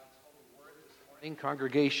In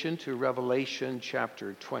congregation to Revelation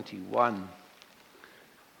chapter 21,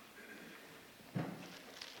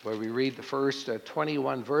 where we read the first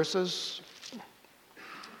 21 verses.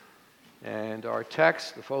 And our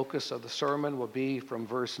text, the focus of the sermon, will be from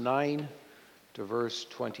verse 9 to verse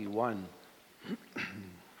 21.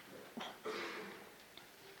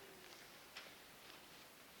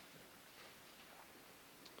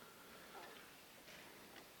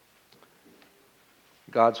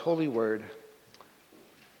 God's holy word.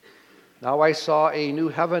 Now I saw a new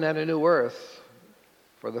heaven and a new earth,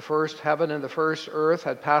 for the first heaven and the first earth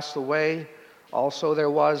had passed away, also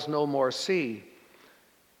there was no more sea.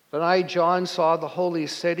 Then I, John, saw the holy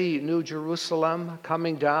city, New Jerusalem,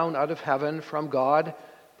 coming down out of heaven from God,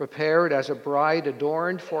 prepared as a bride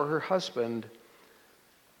adorned for her husband.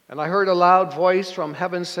 And I heard a loud voice from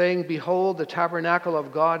heaven saying, Behold, the tabernacle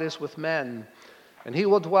of God is with men, and he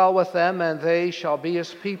will dwell with them, and they shall be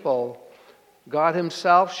his people. God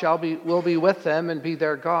himself will be with them and be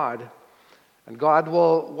their God. And God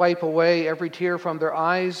will wipe away every tear from their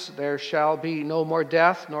eyes. There shall be no more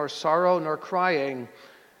death, nor sorrow, nor crying.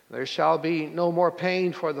 There shall be no more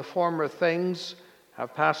pain, for the former things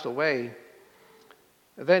have passed away.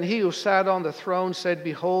 Then he who sat on the throne said,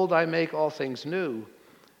 Behold, I make all things new.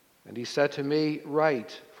 And he said to me,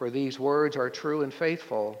 Write, for these words are true and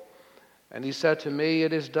faithful. And he said to me,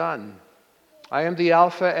 It is done. I am the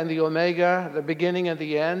Alpha and the Omega, the beginning and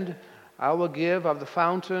the end. I will give of the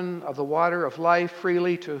fountain of the water of life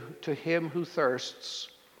freely to him who thirsts.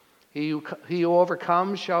 He who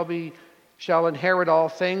overcomes shall inherit all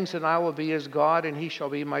things, and I will be his God, and he shall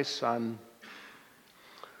be my son.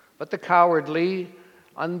 But the cowardly,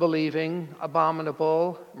 unbelieving,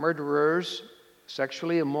 abominable, murderers,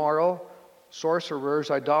 sexually immoral,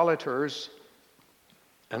 sorcerers, idolaters,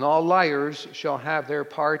 and all liars shall have their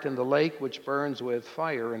part in the lake which burns with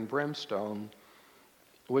fire and brimstone,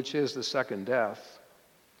 which is the second death.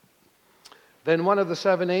 Then one of the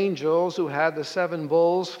seven angels who had the seven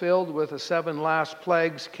bowls filled with the seven last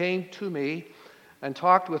plagues came to me and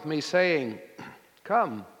talked with me, saying,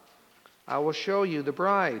 Come, I will show you the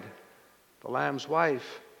bride, the Lamb's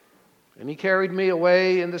wife. And he carried me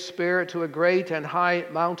away in the Spirit to a great and high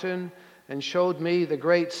mountain and showed me the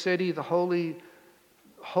great city, the holy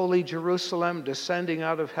Jerusalem, descending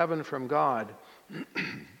out of heaven from God,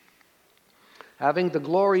 having the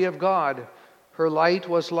glory of God. Her light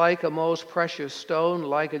was like a most precious stone,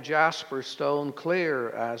 like a jasper stone,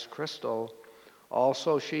 clear as crystal.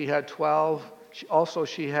 Also she had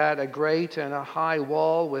a great and a high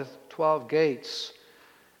wall with 12 gates,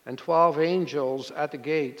 and 12 angels at the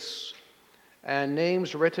gates, and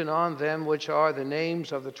names written on them, which are the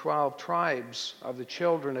names of the 12 tribes of the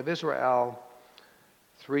children of Israel.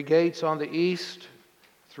 3 gates on the east,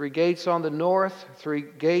 3 gates on the north, 3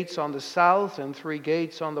 gates on the south, and 3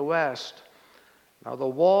 gates on the west. Now the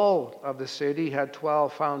wall of the city had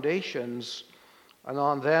 12 foundations, and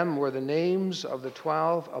on them were the names of the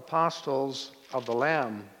 12 apostles of the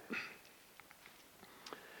Lamb.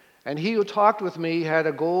 And he who talked with me had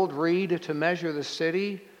a gold reed to measure the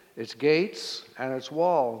city, its gates, and its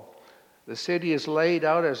wall. The city is laid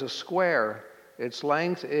out as a square. Its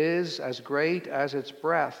length is as great as its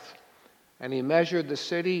breadth. And he measured the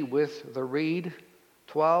city with the reed,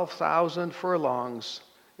 12,000 furlongs.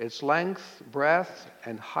 Its length, breadth,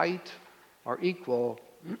 and height are equal.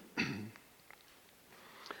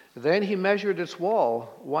 Then he measured its wall,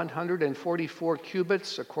 144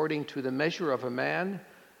 cubits, according to the measure of a man,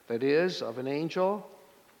 that is, of an angel.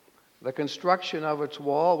 The construction of its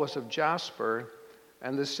wall was of jasper,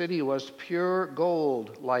 and the city was pure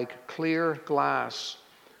gold, like clear glass.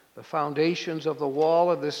 The foundations of the wall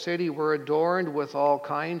of the city were adorned with all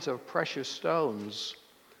kinds of precious stones.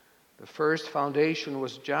 The first foundation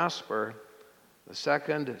was jasper, the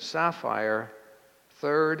second sapphire,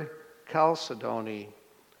 third chalcedony,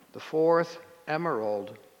 the fourth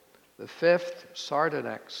emerald, the fifth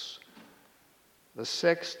sardonyx, the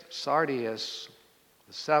sixth sardius,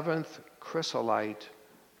 the seventh chrysolite,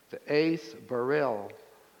 the eighth beryl,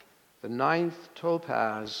 the ninth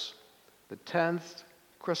topaz, the 10th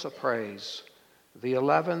chrysoprase, the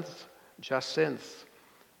 11th jacinth,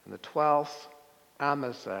 and the 12th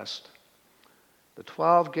amethyst. The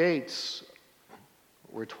 12 gates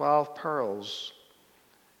were 12 pearls.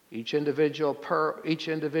 Each individual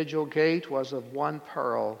gate was of 1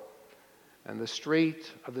 pearl, and the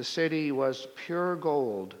street of the city was pure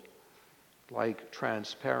gold, like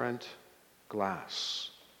transparent glass.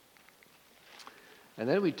 And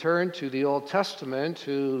then we turn to the Old Testament,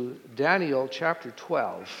 to Daniel chapter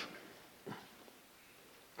 12,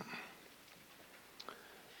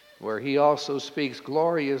 where he also speaks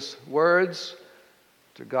glorious words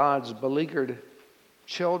to God's beleaguered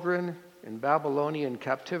children in Babylonian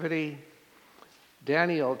captivity.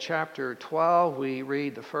 Daniel chapter 12, we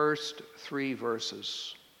read the first 3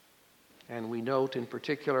 verses, and we note in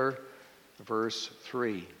particular verse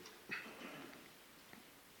 3.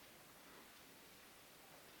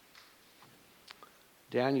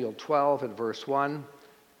 Daniel 12 and verse 1,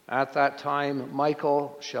 "At that time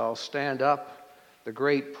Michael shall stand up, the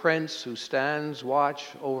great prince who stands watch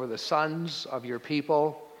over the sons of your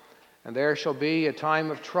people, and there shall be a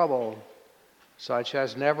time of trouble, such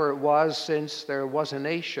as never was since there was a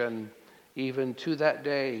nation, even to that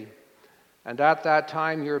day. And at that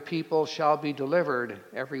time your people shall be delivered,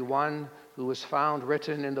 every one who is found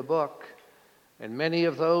written in the book. And many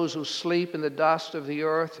of those who sleep in the dust of the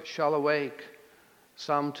earth shall awake,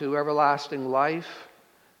 some to everlasting life,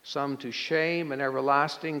 some to shame and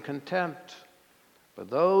everlasting contempt. But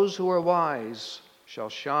those who are wise shall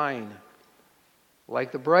shine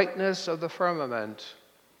like the brightness of the firmament,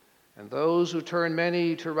 and those who turn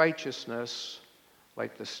many to righteousness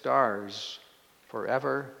like the stars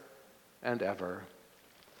forever and ever."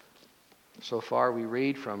 So far we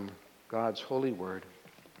read from God's holy word.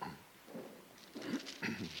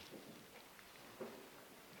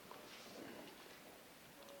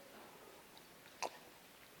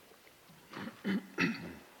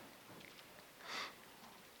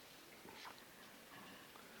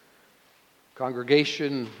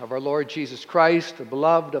 Congregation of our Lord Jesus Christ, the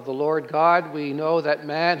beloved of the Lord God, we know that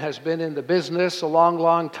man has been in the business a long,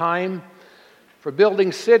 long time for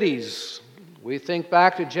building cities. We think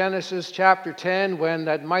back to Genesis chapter 10 when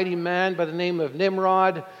that mighty man by the name of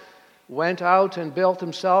Nimrod went out and built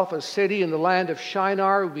himself a city in the land of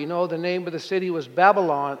Shinar. We know the name of the city was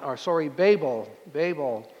Babel.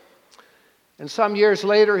 And some years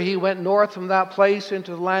later, he went north from that place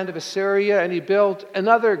into the land of Assyria, and he built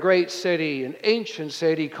another great city, an ancient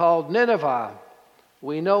city called Nineveh.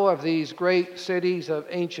 We know of these great cities of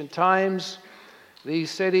ancient times.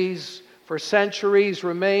 These cities, for centuries,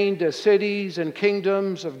 remained as cities and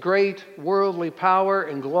kingdoms of great worldly power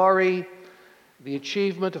and glory, the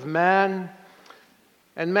achievement of man.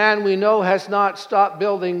 And man, we know, has not stopped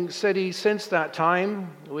building cities since that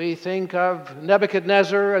time. We think of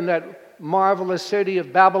Nebuchadnezzar and that marvelous city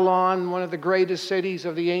of Babylon, one of the greatest cities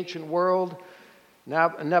of the ancient world,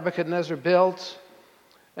 Nebuchadnezzar built,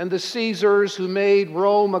 and the Caesars who made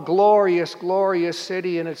Rome a glorious, glorious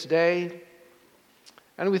city in its day.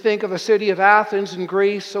 And we think of the city of Athens in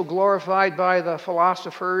Greece, so glorified by the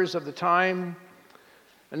philosophers of the time.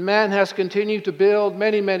 And man has continued to build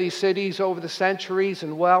many, many cities over the centuries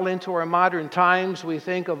and well into our modern times. We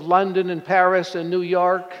think of London and Paris and New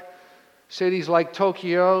York, cities like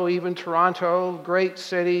Tokyo, even Toronto, great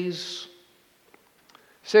cities.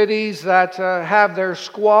 Cities that have their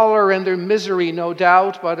squalor and their misery, no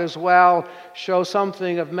doubt, but as well show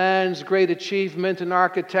something of man's great achievement in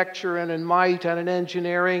architecture and in might and in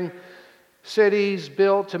engineering. Cities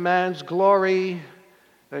built to man's glory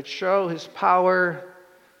that show his power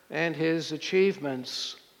and his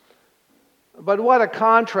achievements. But what a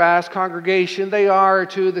contrast, congregation, they are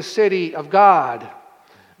to the city of God,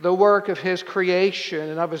 the work of his creation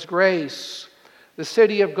and of his grace. The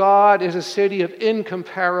city of God is a city of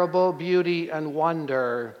incomparable beauty and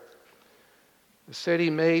wonder, a city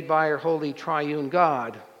made by our holy triune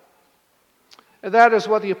God. And that is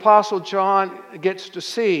what the Apostle John gets to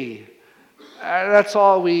see. That's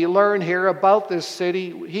all we learn here about this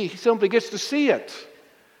city. He simply gets to see it.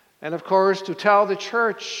 And of course, to tell the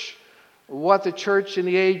church what the church in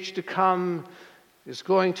the age to come is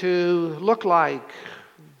going to look like.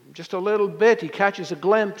 Just a little bit, he catches a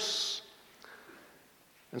glimpse.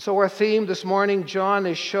 And so our theme this morning, John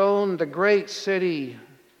is shown the great city,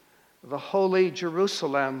 the holy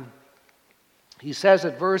Jerusalem. He says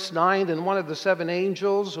at verse 9, "Then one of the 7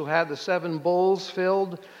 angels who had the 7 bowls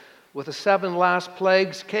filled with the 7 last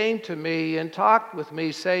plagues came to me and talked with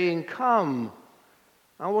me, saying, 'Come,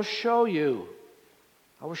 I will show you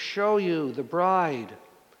the bride,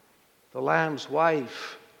 the Lamb's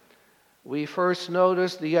wife.'" We first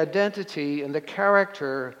notice the identity and the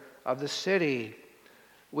character of the city.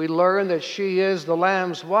 We learn that she is the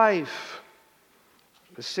Lamb's wife.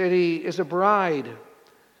 The city is a bride.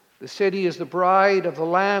 The city is the bride of the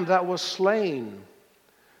Lamb that was slain.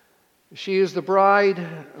 She is the bride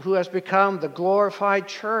who has become the glorified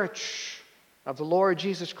church of the Lord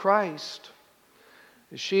Jesus Christ.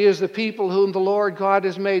 She is the people whom the Lord God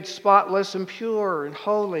has made spotless and pure and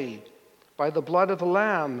holy by the blood of the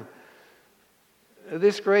Lamb.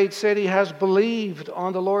 This great city has believed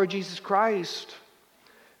on the Lord Jesus Christ.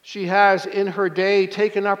 She has, in her day,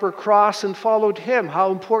 taken up her cross and followed him.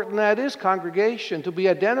 How important that is, congregation, to be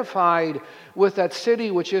identified with that city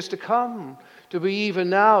which is to come, to be even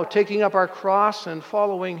now taking up our cross and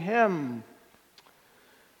following him.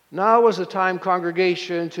 Now is the time,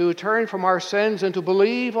 congregation, to turn from our sins and to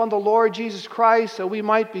believe on the Lord Jesus Christ that we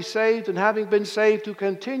might be saved, and having been saved, to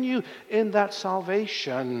continue in that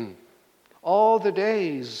salvation all the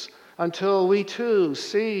days until we too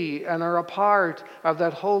see and are a part of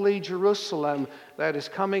that holy Jerusalem that is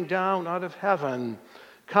coming down out of heaven.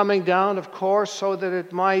 Coming down, of course, so that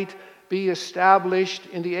it might be established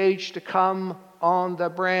in the age to come on the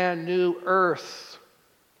brand new earth.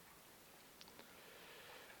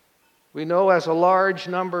 We know as a large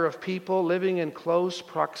number of people living in close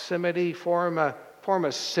proximity form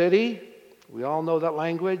a city. We all know that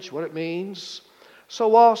language, what it means.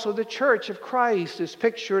 So also the church of Christ is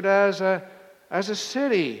pictured as a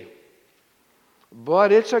city.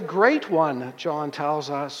 But it's a great one, John tells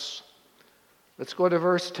us. Let's go to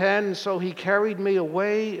verse 10. So he carried me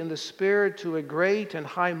away in the Spirit to a great and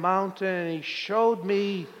high mountain, and he showed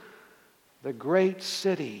me the great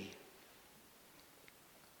city,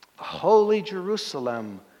 the holy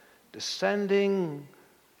Jerusalem, descending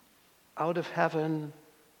out of heaven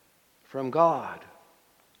from God.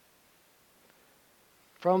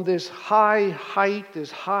 From this high height,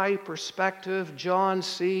 this high perspective, John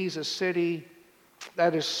sees a city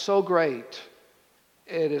that is so great.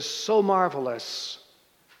 It is so marvelous.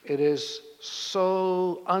 It is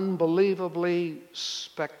so unbelievably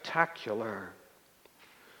spectacular.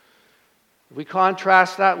 We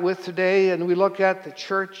contrast that with today and we look at the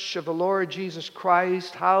church of the Lord Jesus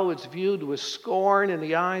Christ, how it's viewed with scorn in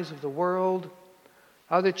the eyes of the world,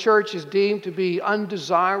 how the church is deemed to be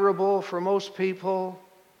undesirable for most people,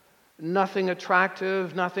 nothing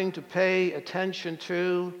attractive, nothing to pay attention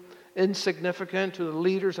to, insignificant to the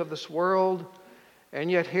leaders of this world. And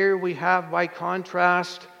yet here we have, by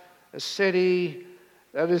contrast, a city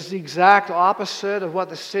that is the exact opposite of what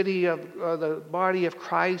the city of the body of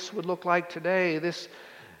Christ would look like today. This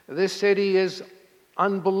city is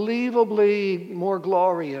unbelievably more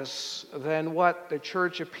glorious than what the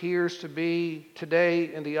church appears to be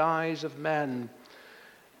today in the eyes of men.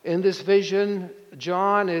 In this vision,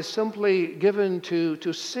 John is simply given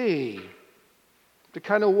to see, to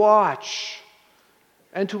kind of watch,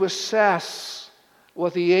 and to assess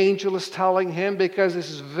what the angel is telling him, because this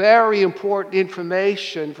is very important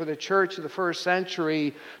information for the church of the first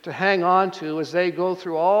century to hang on to as they go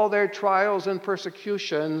through all their trials and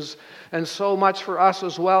persecutions, and so much for us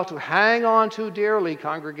as well to hang on to dearly,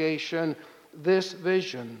 congregation, this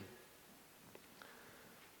vision.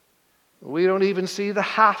 We don't even see the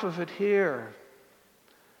half of it here.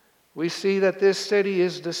 We see that this city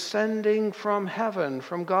is descending from heaven,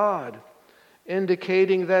 from God,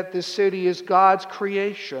 indicating that this city is God's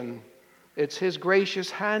creation. It's his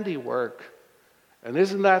gracious handiwork. And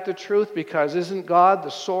isn't that the truth? Because isn't God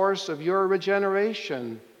the source of your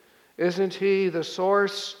regeneration? Isn't he the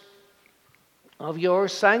source of your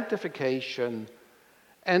sanctification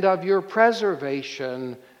and of your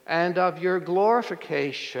preservation and of your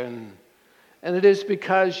glorification? And it is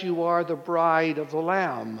because you are the bride of the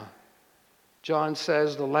Lamb. John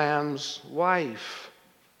says the Lamb's wife.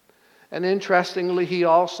 And interestingly, he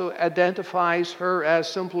also identifies her as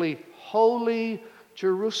simply Holy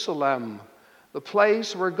Jerusalem, the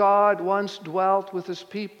place where God once dwelt with his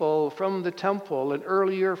people from the temple and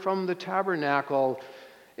earlier from the tabernacle,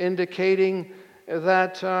 indicating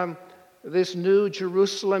that this new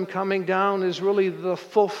Jerusalem coming down is really the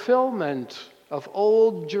fulfillment of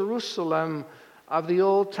old Jerusalem, of the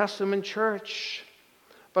Old Testament church,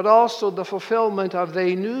 but also the fulfillment of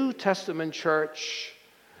the New Testament church,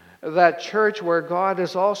 that church where God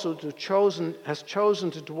has also chosen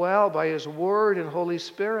to dwell by his Word and Holy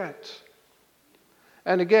Spirit.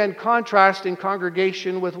 And again, contrasting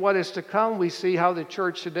congregation with what is to come, we see how the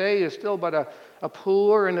church today is still but a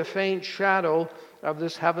poor and a faint shadow of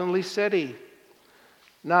this heavenly city.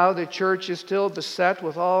 Now the church is still beset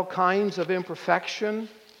with all kinds of imperfection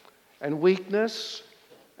and weakness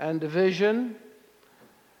and division.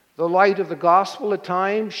 The light of the gospel at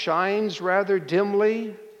times shines rather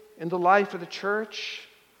dimly in the life of the church.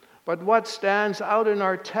 But what stands out in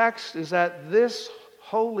our text is that this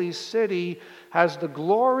holy city has the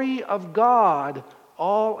glory of God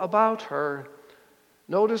all about her.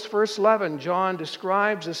 Notice verse 11. John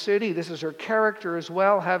describes the city, this is her character as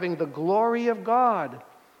well, having the glory of God.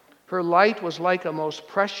 Her light was like a most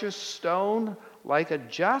precious stone, like a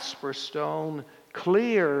jasper stone,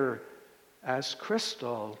 clear as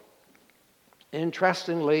crystal.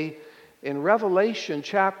 Interestingly, In Revelation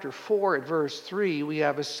chapter 4 at verse 3, we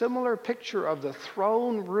have a similar picture of the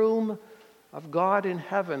throne room of God in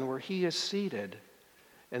heaven where he is seated.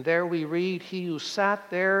 And there we read, he who sat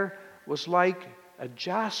there was like a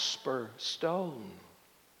jasper stone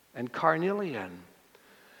and carnelian.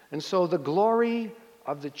 And so the glory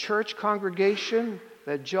of the church congregation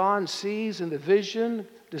that John sees in the vision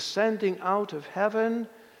descending out of heaven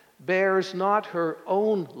bears not her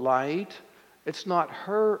own light, it's not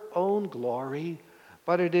her own glory,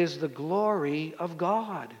 but it is the glory of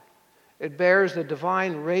God. It bears the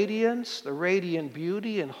divine radiance, the radiant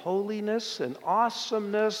beauty and holiness and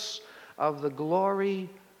awesomeness of the glory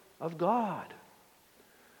of God.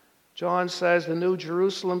 John says the New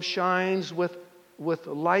Jerusalem shines with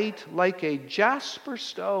light like a jasper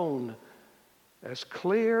stone, as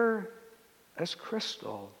clear as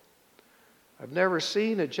crystal. I've never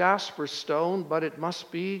seen a jasper stone, but it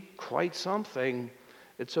must be quite something.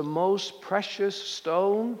 It's a most precious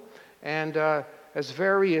stone and has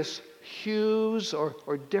various hues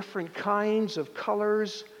or different kinds of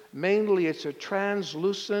colors. Mainly it's a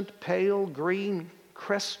translucent pale green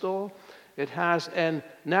crystal. It has a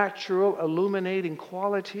natural illuminating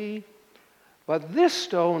quality. But this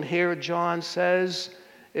stone here, John says,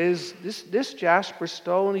 is this jasper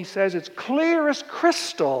stone, he says it's clear as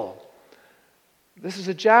crystal. This is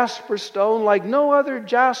a jasper stone like no other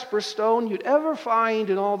jasper stone you'd ever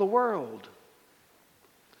find in all the world.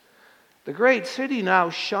 The great city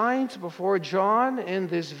now shines before John in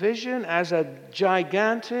this vision as a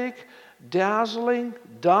gigantic, dazzling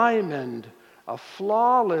diamond of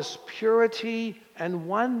flawless purity and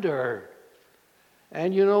wonder.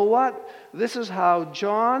 And you know what? This is how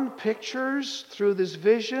John pictures through this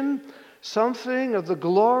vision something of the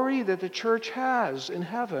glory that the church has in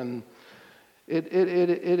heaven. It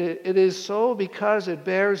is so because it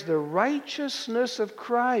bears the righteousness of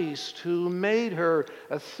Christ, who made her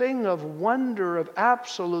a thing of wonder, of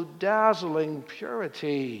absolute dazzling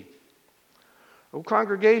purity. Oh,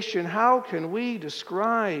 congregation, how can we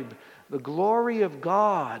describe the glory of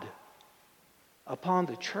God upon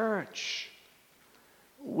the church?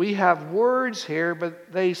 We have words here,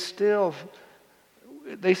 but they still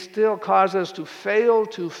cause us to fail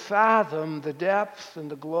to fathom the depth and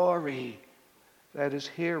the glory that is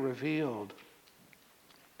here revealed.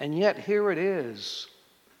 And yet here it is.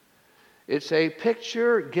 It's a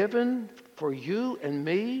picture given for you and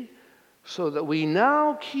me so that we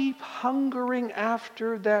now keep hungering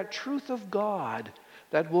after that truth of God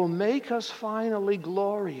that will make us finally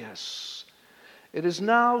glorious. It is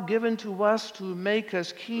now given to us to make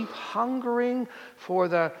us keep hungering for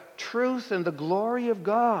the truth and the glory of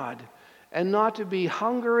God, and not to be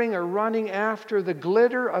hungering or running after the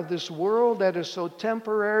glitter of this world that is so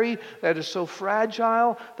temporary, that is so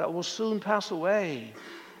fragile, that will soon pass away.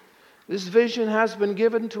 This vision has been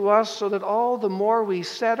given to us so that all the more we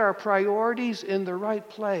set our priorities in the right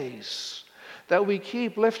place, that we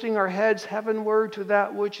keep lifting our heads heavenward to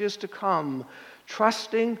that which is to come,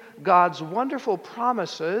 trusting God's wonderful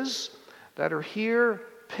promises that are here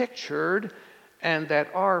pictured and that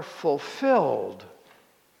are fulfilled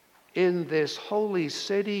in this holy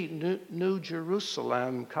city, New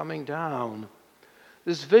Jerusalem, coming down.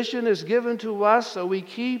 This vision is given to us so we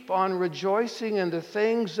keep on rejoicing in the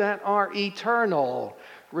things that are eternal,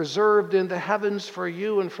 reserved in the heavens for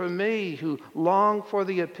you and for me who long for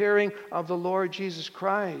the appearing of the Lord Jesus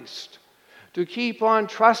Christ. To keep on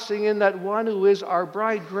trusting in that one who is our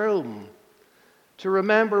bridegroom, to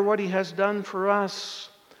remember what he has done for us,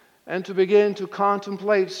 and to begin to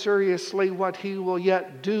contemplate seriously what he will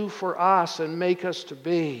yet do for us and make us to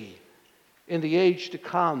be in the age to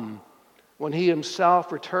come, when he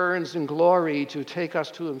himself returns in glory to take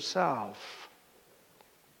us to himself.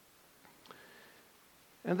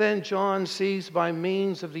 And then John sees by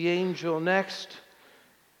means of the angel next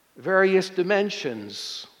various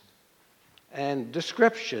dimensions and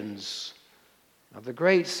descriptions of the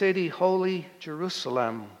great city, holy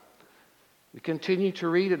Jerusalem. We continue to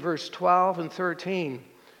read at verse 12 and 13.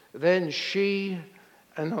 Then she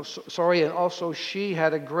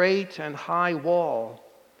had a great and high wall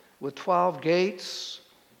with 12 gates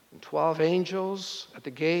and 12 angels at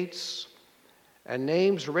the gates, and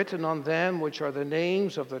names written on them, which are the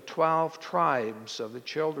names of the 12 tribes of the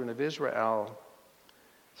children of Israel.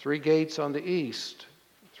 3 gates on the east,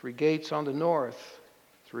 3 gates on the north,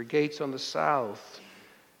 3 gates on the south,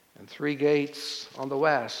 and 3 gates on the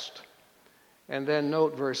west. And then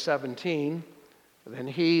note verse 17. Then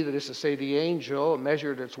he, that is to say the angel,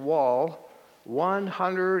 measured its wall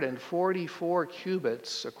 144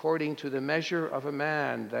 cubits according to the measure of a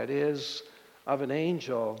man, that is, of an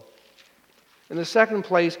angel. In the second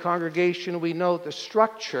place, congregation, we note the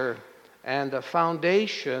structure and the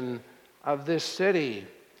foundation of this city.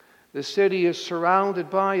 The city is surrounded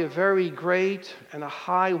by a very great and a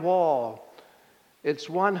high wall. It's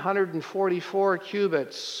 144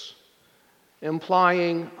 cubits,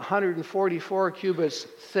 implying 144 cubits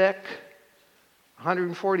thick,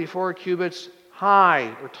 144 cubits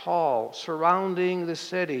high or tall, surrounding the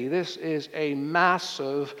city. This is a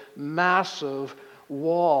massive, massive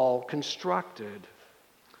wall constructed.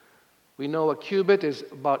 We know a cubit is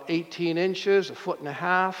about 18 inches, a foot and a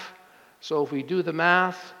half. So if we do the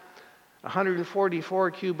math,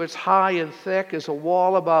 144 cubits high and thick is a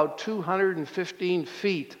wall about 215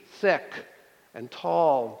 feet thick and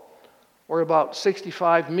tall, or about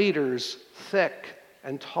 65 meters thick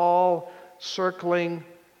and tall, circling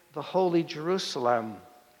the holy Jerusalem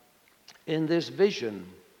in this vision.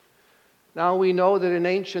 Now we know that in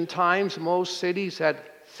ancient times most cities had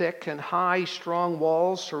thick and high, strong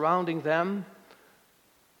walls surrounding them,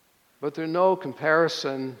 but they're no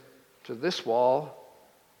comparison to this wall,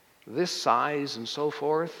 this size and so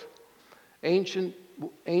forth. Ancient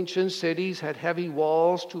cities had heavy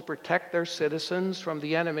walls to protect their citizens from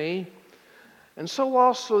the enemy, and so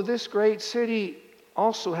also this great city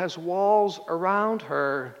also has walls around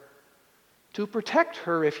her to protect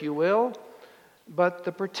her, if you will. But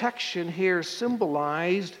the protection here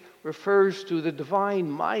symbolized refers to the divine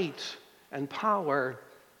might and power,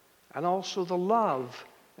 and also the love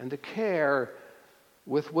and the care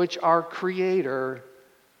with which our Creator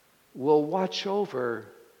will watch over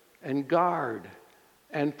and guard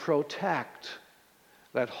and protect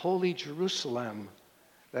that holy Jerusalem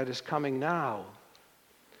that is coming now.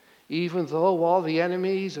 Even though all the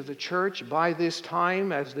enemies of the church by this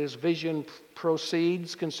time, as this vision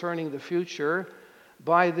proceeds concerning the future,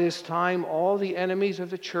 by this time all the enemies of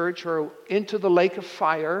the church are into the lake of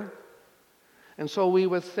fire. And so we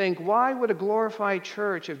would think, why would a glorified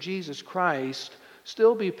church of Jesus Christ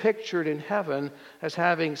still be pictured in heaven as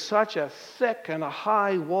having such a thick and a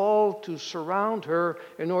high wall to surround her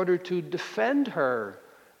in order to defend her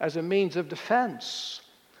as a means of defense?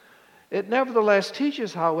 It nevertheless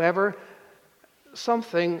teaches, however,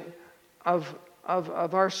 something of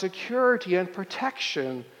our security and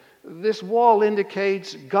protection. This wall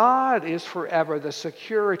indicates God is forever the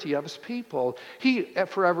security of His people. He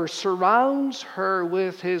forever surrounds her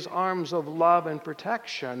with His arms of love and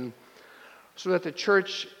protection, so that the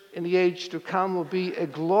church in the age to come will be a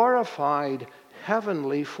glorified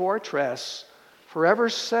heavenly fortress, forever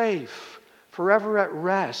safe, forever at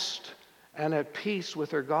rest, and at peace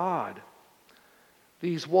with her God.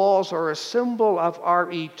 These walls are a symbol of our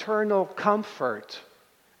eternal comfort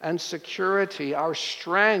and security, our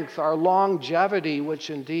strength, our longevity, which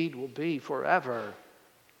indeed will be forever.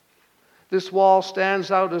 This wall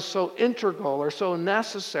stands out as so integral or so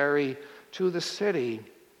necessary to the city.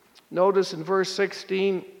 Notice in verse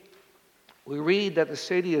 16, we read that the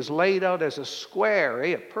city is laid out as a square,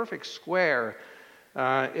 a perfect square.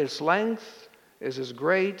 Its length is as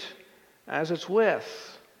great as its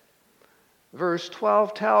width. Verse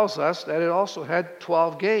 12 tells us that it also had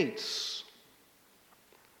 12 gates.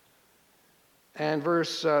 And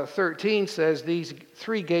verse 13 says these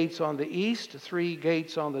 3 gates on the east, 3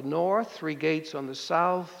 gates on the north, 3 gates on the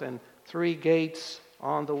south, and 3 gates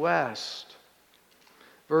on the west.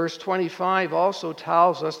 Verse 25 also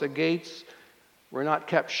tells us the gates were not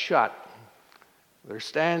kept shut. They're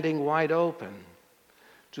standing wide open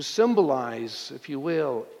to symbolize, if you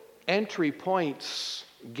will, entry points,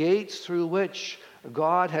 gates through which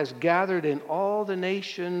God has gathered in all the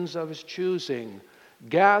nations of His choosing,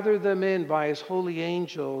 gathered them in by His holy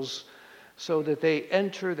angels so that they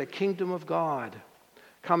enter the kingdom of God,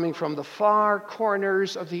 coming from the far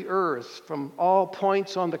corners of the earth, from all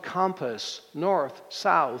points on the compass, north,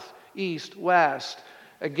 south, east, west,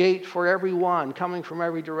 a gate for everyone coming from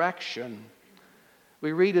every direction.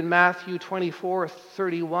 We read in Matthew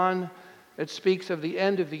 24:31, it speaks of the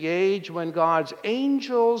end of the age when God's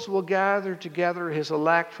angels will gather together His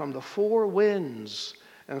elect from the 4 winds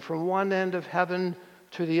and from one end of heaven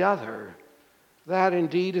to the other. That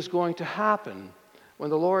indeed is going to happen when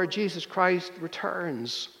the Lord Jesus Christ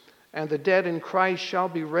returns, and the dead in Christ shall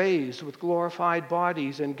be raised with glorified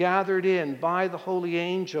bodies and gathered in by the holy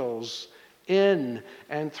angels in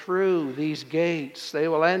and through these gates. They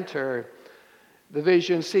will enter. The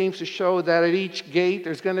vision seems to show that at each gate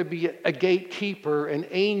there's going to be a gatekeeper, an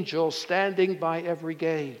angel standing by every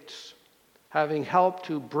gate, having helped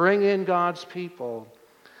to bring in God's people.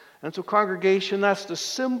 And so, congregation, that's the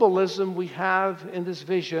symbolism we have in this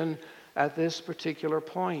vision at this particular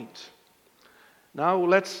point. Now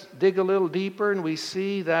let's dig a little deeper, and we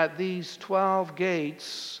see that these 12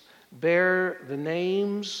 gates bear the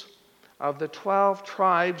names of the 12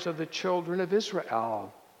 tribes of the children of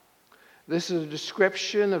Israel. This is a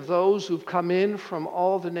description of those who've come in from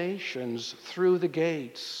all the nations through the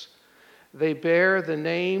gates. They bear the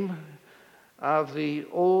name of the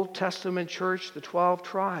Old Testament church, the 12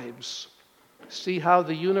 tribes. See how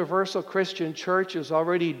the universal Christian church is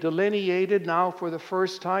already delineated now for the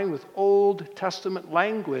first time with Old Testament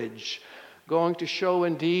language, going to show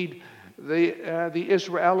indeed the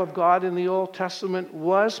Israel of God in the Old Testament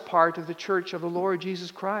was part of the church of the Lord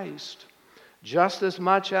Jesus Christ, just as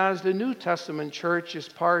much as the New Testament church is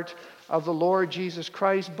part of the Lord Jesus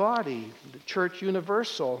Christ's body, the church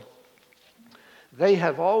universal. They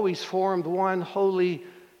have always formed one holy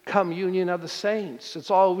communion of the saints.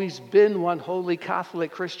 It's always been one holy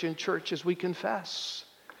Catholic Christian church as we confess.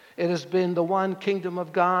 It has been the one kingdom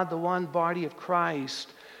of God, the one body of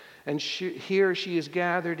Christ. And here she is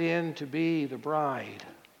gathered in to be the bride.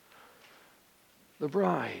 The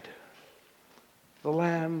bride. The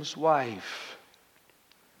Lamb's wife.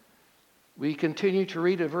 We continue to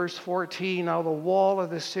read at verse 14. Now the wall of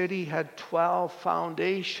the city had 12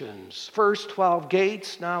 foundations. First 12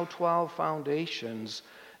 gates, now 12 foundations.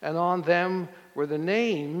 And on them were the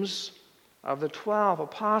names of the 12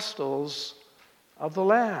 apostles of the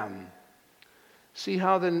Lamb. See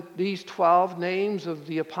how these 12 names of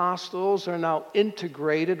the apostles are now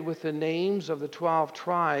integrated with the names of the 12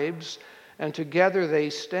 tribes, and together they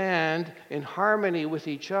stand in harmony with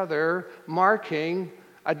each other, marking,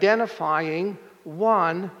 identifying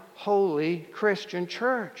one holy Christian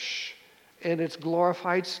church in its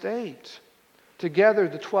glorified state. Together,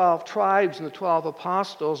 the 12 tribes and the 12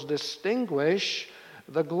 apostles distinguish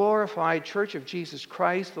the glorified church of Jesus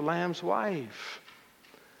Christ, the Lamb's wife.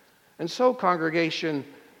 And so, congregation,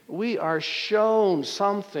 we are shown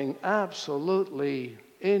something absolutely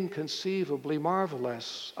inconceivably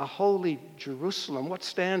marvelous. A holy Jerusalem. What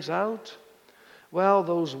stands out? Well,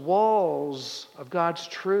 those walls of God's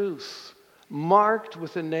truth, marked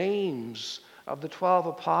with the names of the 12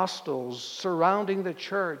 apostles, surrounding the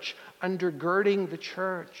church, undergirding the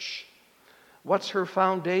church. What's her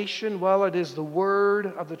foundation? Well, it is the word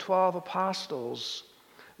of the 12 apostles,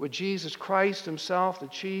 with Jesus Christ himself the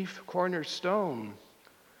chief cornerstone.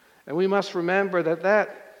 And we must remember that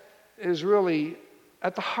that is really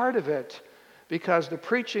at the heart of it, because the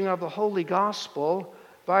preaching of the holy gospel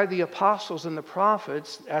by the apostles and the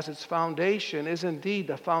prophets as its foundation is indeed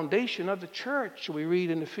the foundation of the church. We read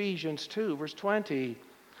in Ephesians 2, verse 20.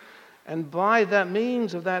 And by that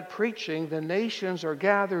means of that preaching, the nations are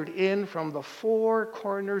gathered in from the four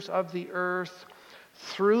corners of the earth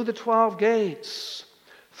through the 12 gates,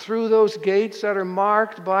 through those gates that are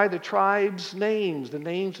marked by the tribes' names, the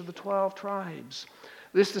names of the 12 tribes.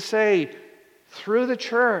 This is to say, through the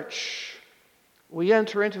church, we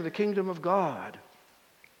enter into the kingdom of God.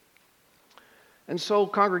 And so,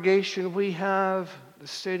 congregation, we have the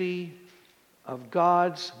city of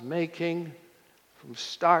God's making from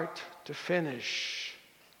start to finish.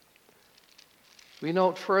 We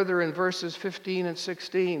note further in verses 15 and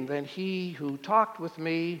 16, then he who talked with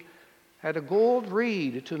me had a gold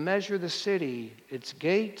reed to measure the city, its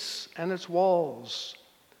gates and its walls.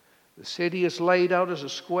 The city is laid out as a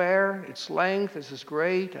square, its length is as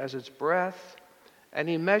great as its breadth. And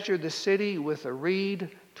he measured the city with a reed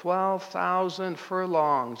 12,000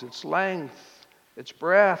 furlongs, its length, its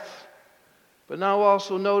breadth. But now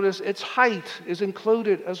also notice its height is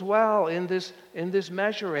included as well in this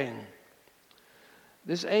measuring.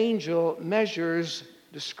 This angel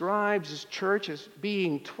describes his church as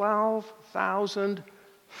being 12,000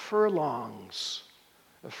 furlongs.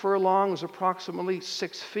 A furlong is approximately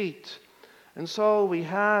 6 feet. And so we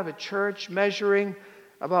have a church measuring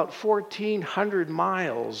about 1,400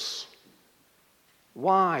 miles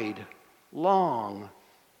wide, long,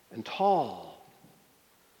 and tall,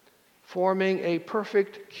 forming a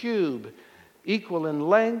perfect cube, equal in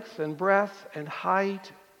length and breadth and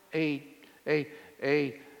height, a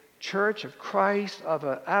church of Christ of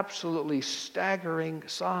an absolutely staggering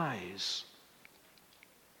size.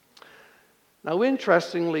 Now,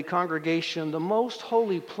 interestingly, congregation, the most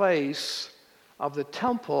holy place of the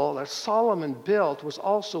temple that Solomon built was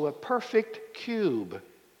also a perfect cube.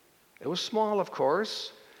 It was small, of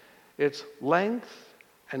course. Its length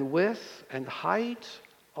and width and height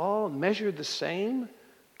all measured the same,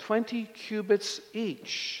 20 cubits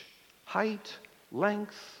each. Height,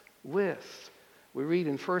 length, width. We read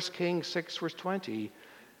in 1 Kings 6, verse 20.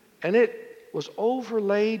 And it was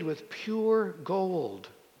overlaid with pure gold.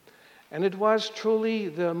 And it was truly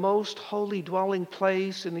the most holy dwelling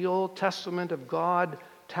place in the Old Testament of God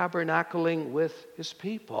tabernacling with his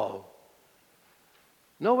people.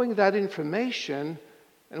 Knowing that information,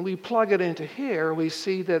 and we plug it into here, we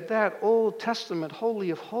see that that Old Testament Holy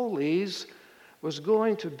of Holies was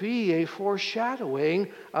going to be a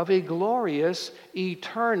foreshadowing of a glorious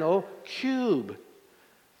eternal cube.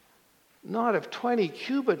 Not of 20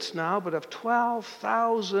 cubits now, but of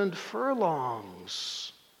 12,000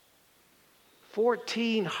 furlongs.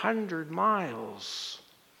 1,400 miles.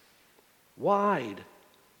 Wide,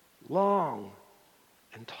 long,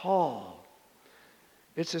 and tall.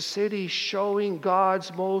 It's a city showing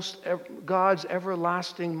God's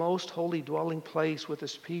everlasting, most holy dwelling place with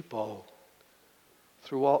his people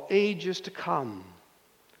through all ages to come,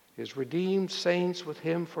 his redeemed saints with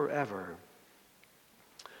him forever.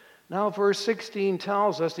 Now verse 16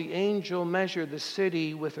 tells us the angel measured the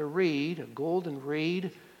city with a reed, a golden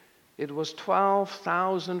reed. It was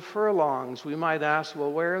 12,000 furlongs. We might ask,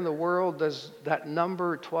 well, where in the world does that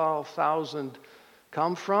number 12,000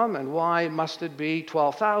 come from, and why must it be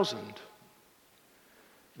 12,000?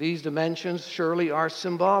 These dimensions surely are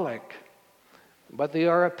symbolic, but they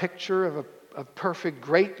are a picture of perfect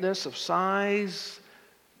greatness of size,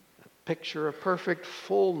 a picture of perfect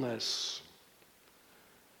fullness.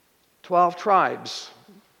 12 tribes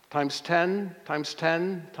times 10 times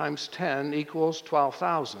 10 times 10 equals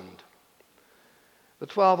 12,000. The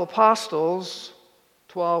 12 apostles,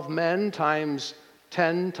 12 men times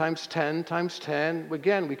 10 times 10 times 10,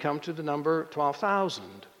 again we come to the number 12,000.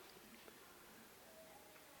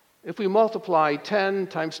 If we multiply 10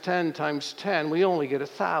 times 10 times 10, we only get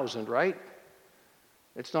 1,000, right?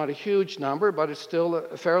 It's not a huge number, but it's still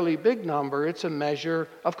a fairly big number. It's a measure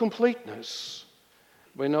of completeness.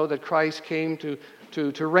 We know that Christ came to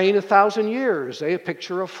reign 1,000 years, a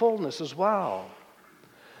picture of fullness as well.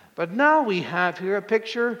 But now we have here a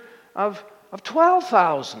picture of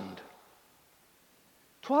 12,000.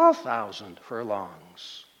 12,000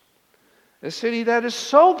 furlongs. A city that is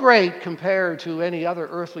so great compared to any other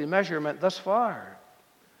earthly measurement thus far.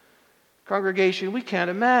 Congregation, we can't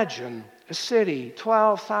imagine a city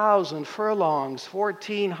 12,000 furlongs,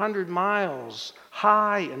 1,400 miles,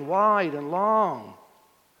 high and wide and long.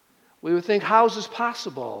 We would think, how is this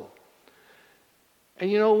possible? And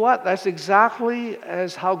you know what? That's exactly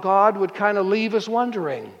as how God would kind of leave us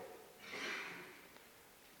wondering.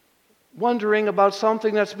 Wondering about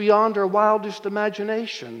something that's beyond our wildest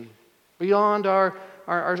imagination, beyond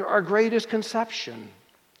our greatest conception.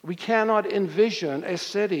 We cannot envision a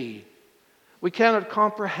city. We cannot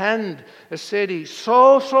comprehend a city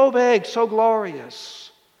so big, so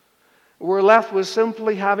glorious. We're left with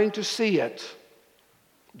simply having to see it.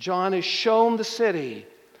 John is shown the city.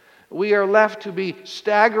 We are left to be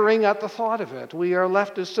staggering at the thought of it. We are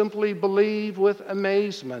left to simply believe with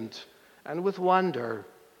amazement and with wonder,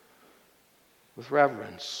 with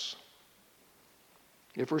reverence.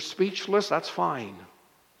 If we're speechless, that's fine.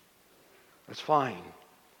 That's fine.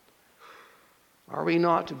 Are we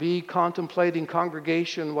not to be contemplating,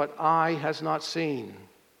 congregation, what eye has not seen,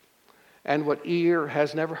 and what ear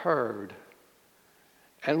has never heard,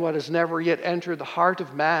 and what has never yet entered the heart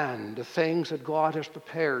of man, the things that God has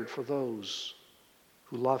prepared for those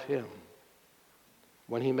who love him,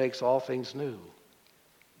 when he makes all things new?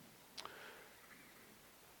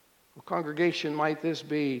 Well, congregation, might this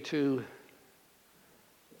be too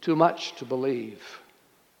much to believe?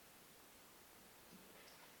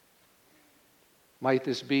 Might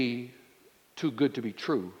this be too good to be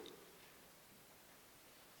true?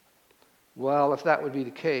 Well, if that would be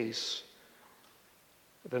the case,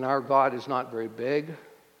 then our God is not very big,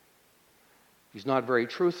 he's not very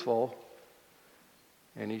truthful,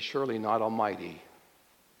 and he's surely not almighty.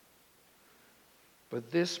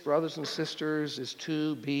 But this, brothers and sisters, is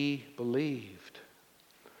to be believed.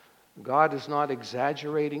 God is not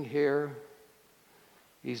exaggerating here.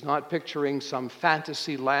 He's not picturing some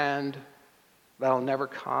fantasy land that'll never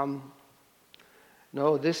come.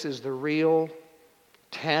 No, this is the real,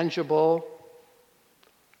 tangible,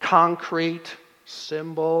 concrete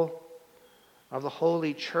symbol of the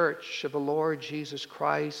Holy Church of the Lord Jesus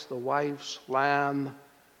Christ, the wife's Lamb,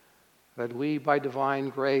 that we, by divine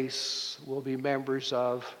grace, will be members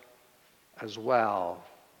of as well.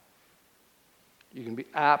 You can be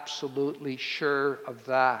absolutely sure of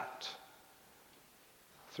that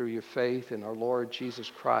through your faith in our Lord Jesus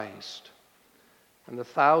Christ. And the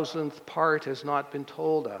 1,000th part has not been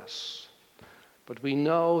told us, but we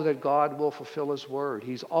know that God will fulfill his word.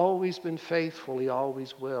 He's always been faithful. He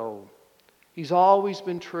always will. He's always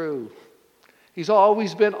been true. He's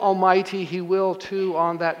always been almighty. He will too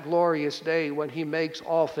on that glorious day when he makes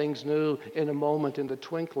all things new in a moment, in the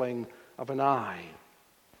twinkling of an eye.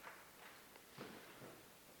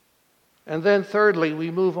 And then thirdly,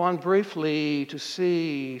 we move on briefly to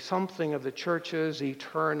see something of the church's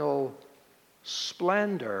eternal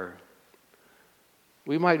splendor.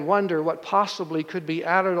 We might wonder what possibly could be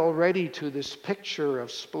added already to this picture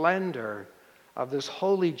of splendor of this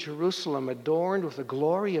holy Jerusalem adorned with the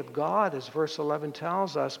glory of God, as verse 11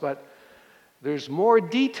 tells us. But there's more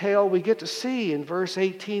detail we get to see in verse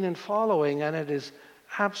 18 and following, and it is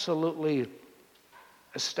absolutely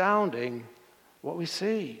astounding what we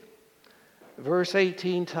see. Verse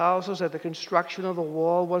 18 tells us that the construction of the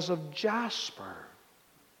wall was of jasper.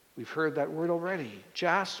 We've heard that word already.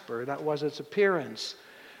 Jasper, that was its appearance.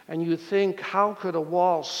 And you think, how could a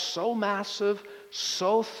wall so massive,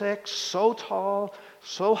 so thick, so tall,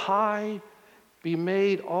 so high be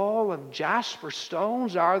made all of jasper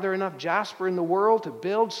stones? Are there enough jasper in the world to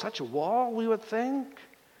build such a wall, we would think?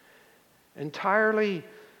 Entirely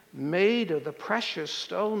made of the precious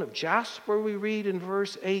stone of jasper, we read in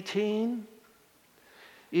verse 18.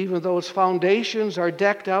 Even though its foundations are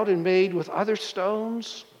decked out and made with other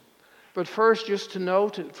stones. But first, just to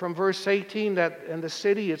note from verse 18 that and the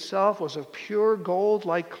city itself was of pure gold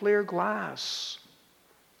like clear glass.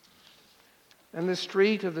 And the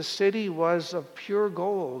street of the city was of pure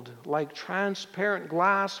gold like transparent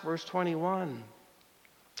glass, verse 21.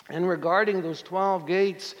 And regarding those 12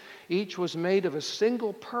 gates, each was made of a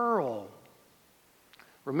single pearl.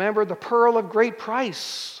 Remember the pearl of great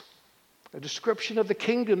price. A description of the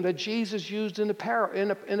kingdom that Jesus used in a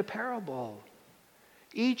parable.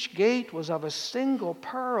 Each gate was of a single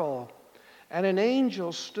pearl, and an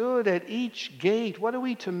angel stood at each gate. What are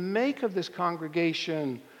we to make of this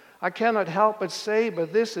congregation? I cannot help but say,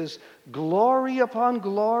 but this is glory upon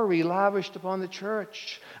glory lavished upon the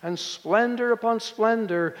church, and splendor upon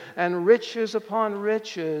splendor, and riches upon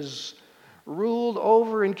riches, ruled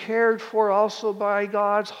over and cared for also by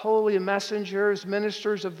God's holy messengers,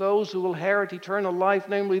 ministers of those who will inherit eternal life,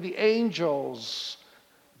 namely the angels,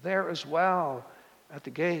 there as well at the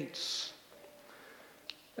gates.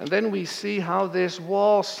 And then we see how this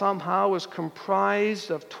wall somehow is comprised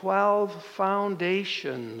of 12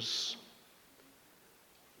 foundations.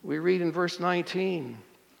 We read in verse 19,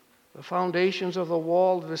 the foundations of the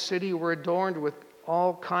wall of the city were adorned with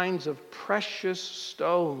all kinds of precious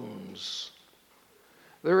stones.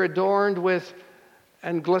 They're adorned with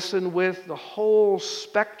and glisten with the whole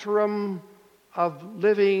spectrum of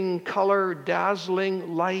living color,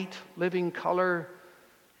 dazzling light, living color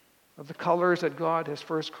of the colors that God has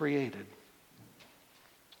first created.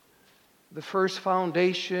 The first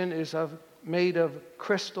foundation is made of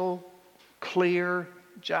crystal clear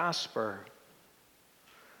jasper.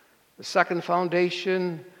 The second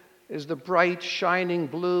foundation is the bright shining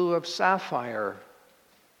blue of sapphire.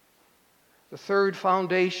 The third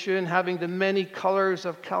foundation having the many colors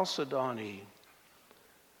of chalcedony.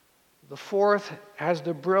 The fourth has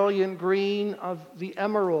the brilliant green of the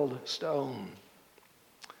emerald stone.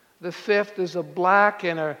 The fifth is a black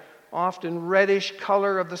and a often reddish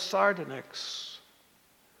color of the sardonyx.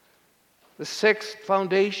 The sixth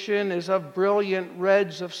foundation is of brilliant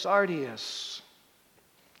reds of sardius.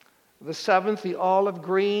 The seventh, the olive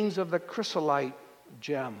greens of the chrysolite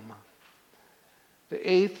gem. The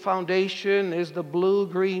eighth foundation is the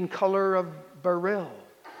blue-green color of beryl.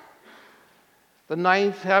 The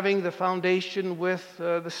ninth having the foundation with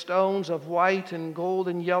the stones of white and gold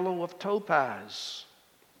and yellow of topaz.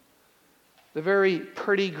 The very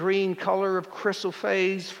pretty green color of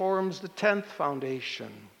chrysoprase forms the 10th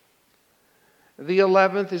foundation. The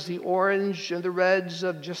 11th is the orange and the reds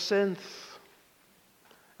of jacinth.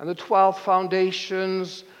 And the 12th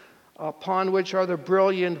foundations upon which are the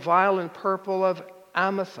brilliant violet purple of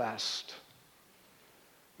amethyst.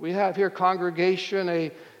 We have here,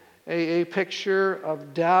 congregation, a picture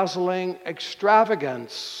of dazzling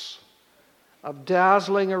extravagance, of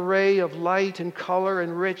dazzling array of light and color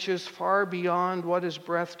and riches far beyond what is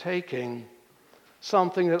breathtaking,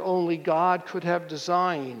 something that only God could have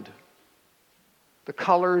designed. The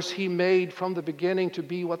colors He made from the beginning to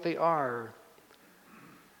be what they are,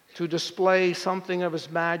 to display something of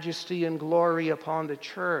His majesty and glory upon the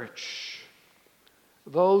church.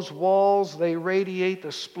 Those walls, they radiate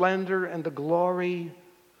the splendor and the glory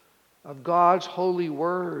of God's holy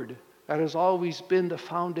word that has always been the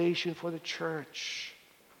foundation for the church.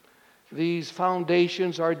 These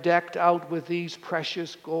foundations are decked out with these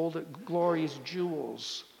precious gold, glorious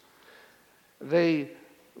jewels. They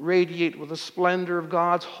radiate with the splendor of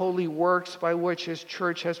God's holy works by which His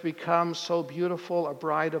church has become so beautiful, a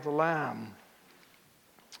bride of the Lamb.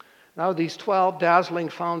 Now these 12 dazzling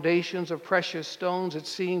foundations of precious stones, it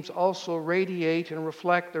seems, also radiate and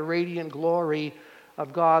reflect the radiant glory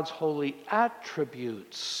of God's holy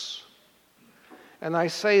attributes. And I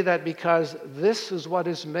say that because this is what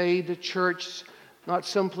has made the church not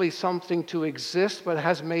simply something to exist, but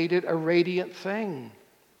has made it a radiant thing.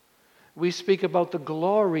 We speak about the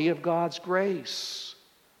glory of God's grace,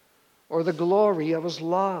 or the glory of His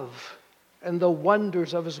love, and the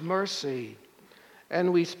wonders of His mercy.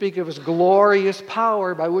 And we speak of His glorious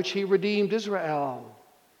power by which He redeemed Israel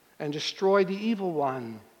and destroyed the evil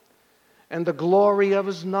one, and the glory of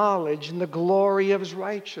His knowledge and the glory of His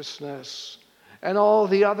righteousness, and all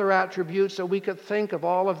the other attributes that we could think of,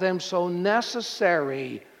 all of them so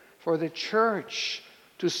necessary for the church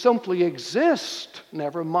to simply exist,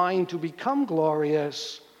 never mind to become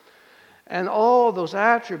glorious. And all those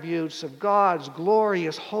attributes of God's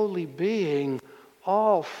glorious holy being,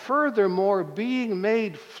 all furthermore being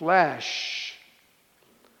made flesh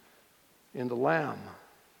in the Lamb,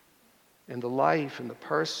 in the life and the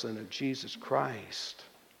person of Jesus Christ,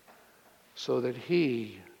 so that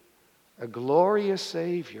He, a glorious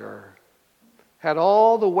Savior, had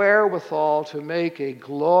all the wherewithal to make a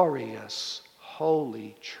glorious,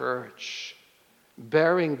 holy church,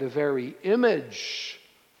 bearing the very image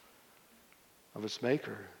of its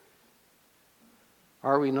Maker.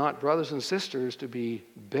 Are we not, brothers and sisters, to be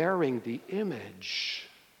bearing the image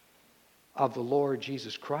of the Lord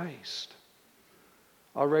Jesus Christ?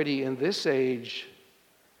 Already in this age,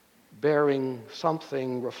 bearing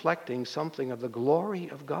something, reflecting something of the glory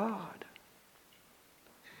of God.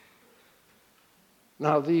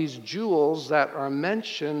 Now, these jewels that are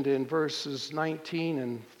mentioned in verses 19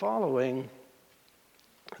 and following,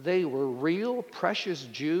 they were real, precious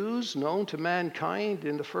jewels known to mankind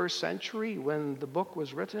in the first century when the book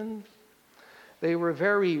was written. They were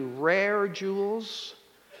very rare jewels.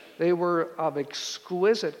 They were of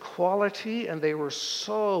exquisite quality, and they were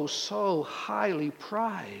so highly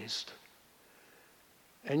prized.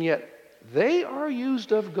 And yet, they are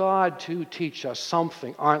used of God to teach us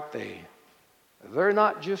something, aren't they? They're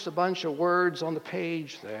not just a bunch of words on the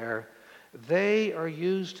page there. They are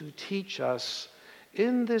used to teach us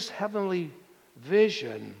in this heavenly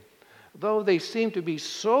vision. Though they seem to be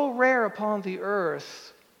so rare upon the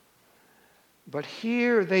earth, but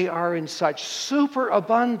here they are in such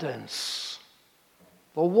superabundance.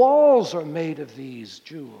 The walls are made of these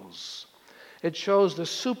jewels. It shows the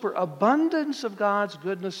superabundance of God's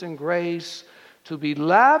goodness and grace to be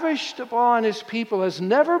lavished upon His people as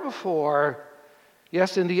never before.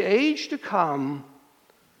 Yes, in the age to come,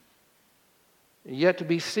 yet to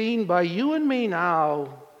be seen by you and me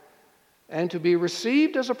now, and to be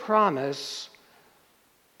received as a promise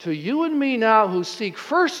to you and me now who seek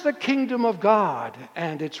first the kingdom of God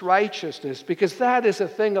and its righteousness, because that is a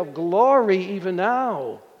thing of glory even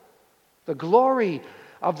now. The glory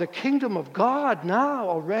of the kingdom of God now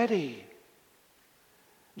already.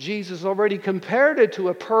 Jesus already compared it to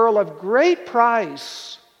a pearl of great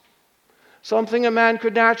price, something a man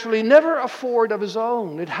could naturally never afford of his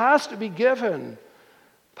own. It has to be given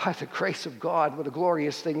by the grace of God. What a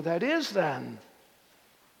glorious thing that is then.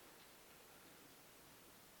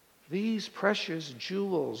 These precious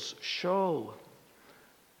jewels show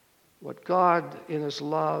what God in His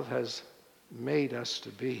love has made us to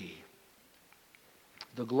be.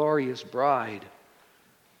 The glorious bride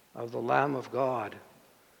of the Lamb of God,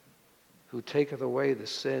 who taketh away the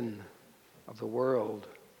sin of the world,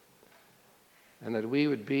 and that we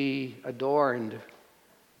would be adorned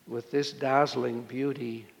with this dazzling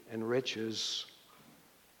beauty and riches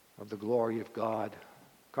of the glory of God.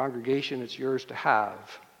 Congregation, it's yours to have.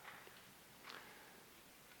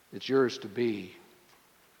 It's yours to be.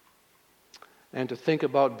 And to think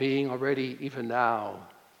about being already, even now,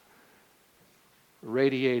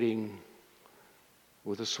 radiating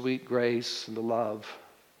with the sweet grace and the love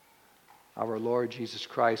of our Lord Jesus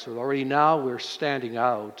Christ. So already now we're standing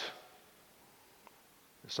out.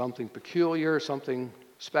 Something peculiar, something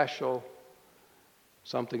special,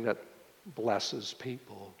 something that blesses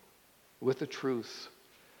people with the truth,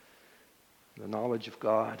 the knowledge of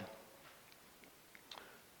God.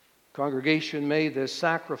 Congregation, may the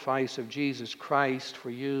sacrifice of Jesus Christ for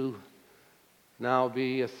you now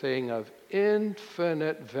be a thing of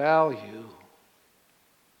infinite value.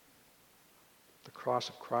 The cross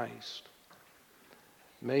of Christ.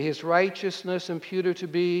 May His righteousness imputed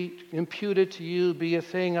to you be a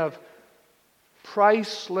thing of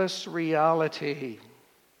priceless reality.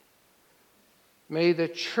 May the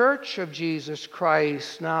church of Jesus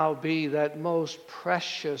Christ now be that most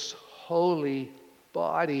precious, holy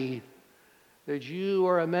body that you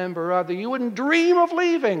are a member of, that you wouldn't dream of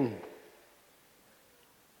leaving,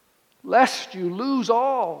 lest you lose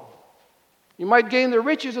all. You might gain the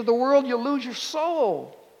riches of the world, you'll lose your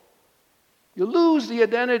soul. You lose the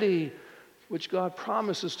identity which God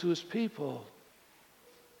promises to his people,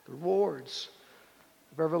 the rewards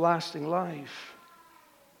of everlasting life.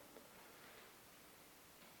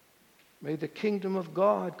 May the kingdom of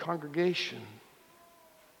God, congregation,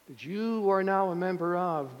 that you are now a member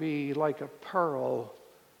of, be like a pearl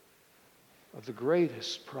of the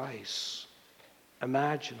greatest price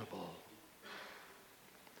imaginable.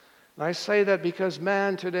 And I say that because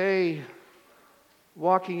man today,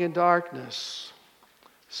 walking in darkness,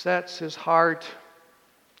 sets his heart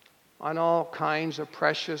on all kinds of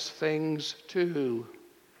precious things too,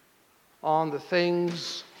 on the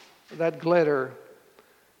things that glitter,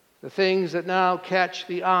 the things that now catch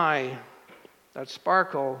the eye, that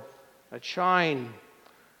sparkle, that shine,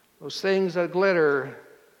 those things that glitter,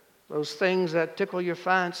 those things that tickle your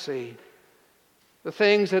fancy, the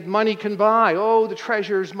things that money can buy. Oh, the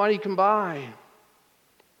treasures money can buy.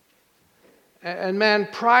 And man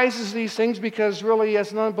prizes these things because really,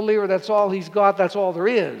 as an unbeliever, that's all he's got, that's all there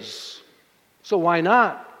is. So why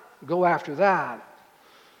not go after that?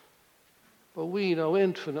 But we know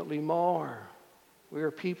infinitely more. We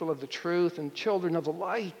are people of the truth and children of the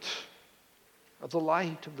light of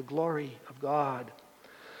the glory of God.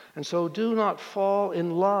 And so do not fall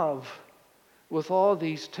in love with all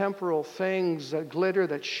these temporal things that glitter,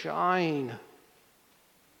 that shine,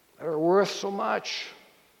 that are worth so much.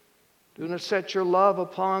 Do not set your love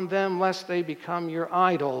upon them, lest they become your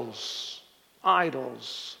idols.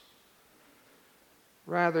 Idols.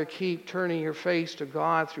 Rather, keep turning your face to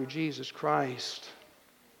God through Jesus Christ,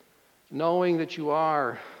 knowing that you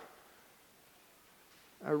are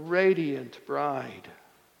a radiant bride,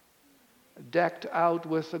 decked out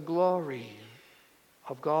with the glory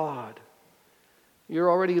of God. You're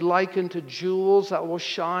already likened to jewels that will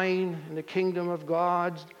shine in the kingdom of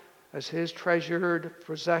God as his treasured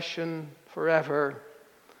possession forever.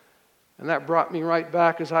 And that brought me right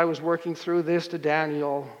back, as I was working through this, to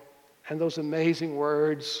Daniel and those amazing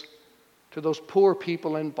words to those poor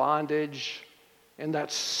people in bondage in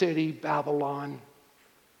that city, Babylon.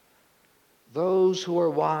 Those who are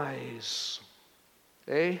wise,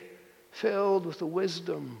 filled with the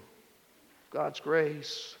wisdom of God's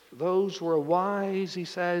grace. Those who are wise, he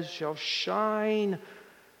says, shall shine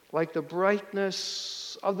like the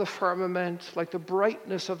brightness of the firmament, like the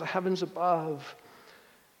brightness of the heavens above.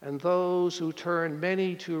 And those who turn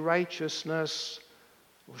many to righteousness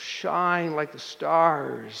will shine like the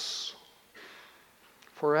stars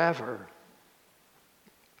forever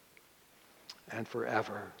and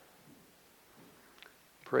forever.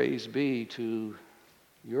 Praise be to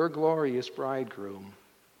your glorious bridegroom,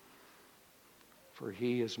 for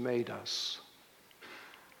he has made us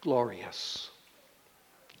glorious.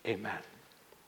 Amen.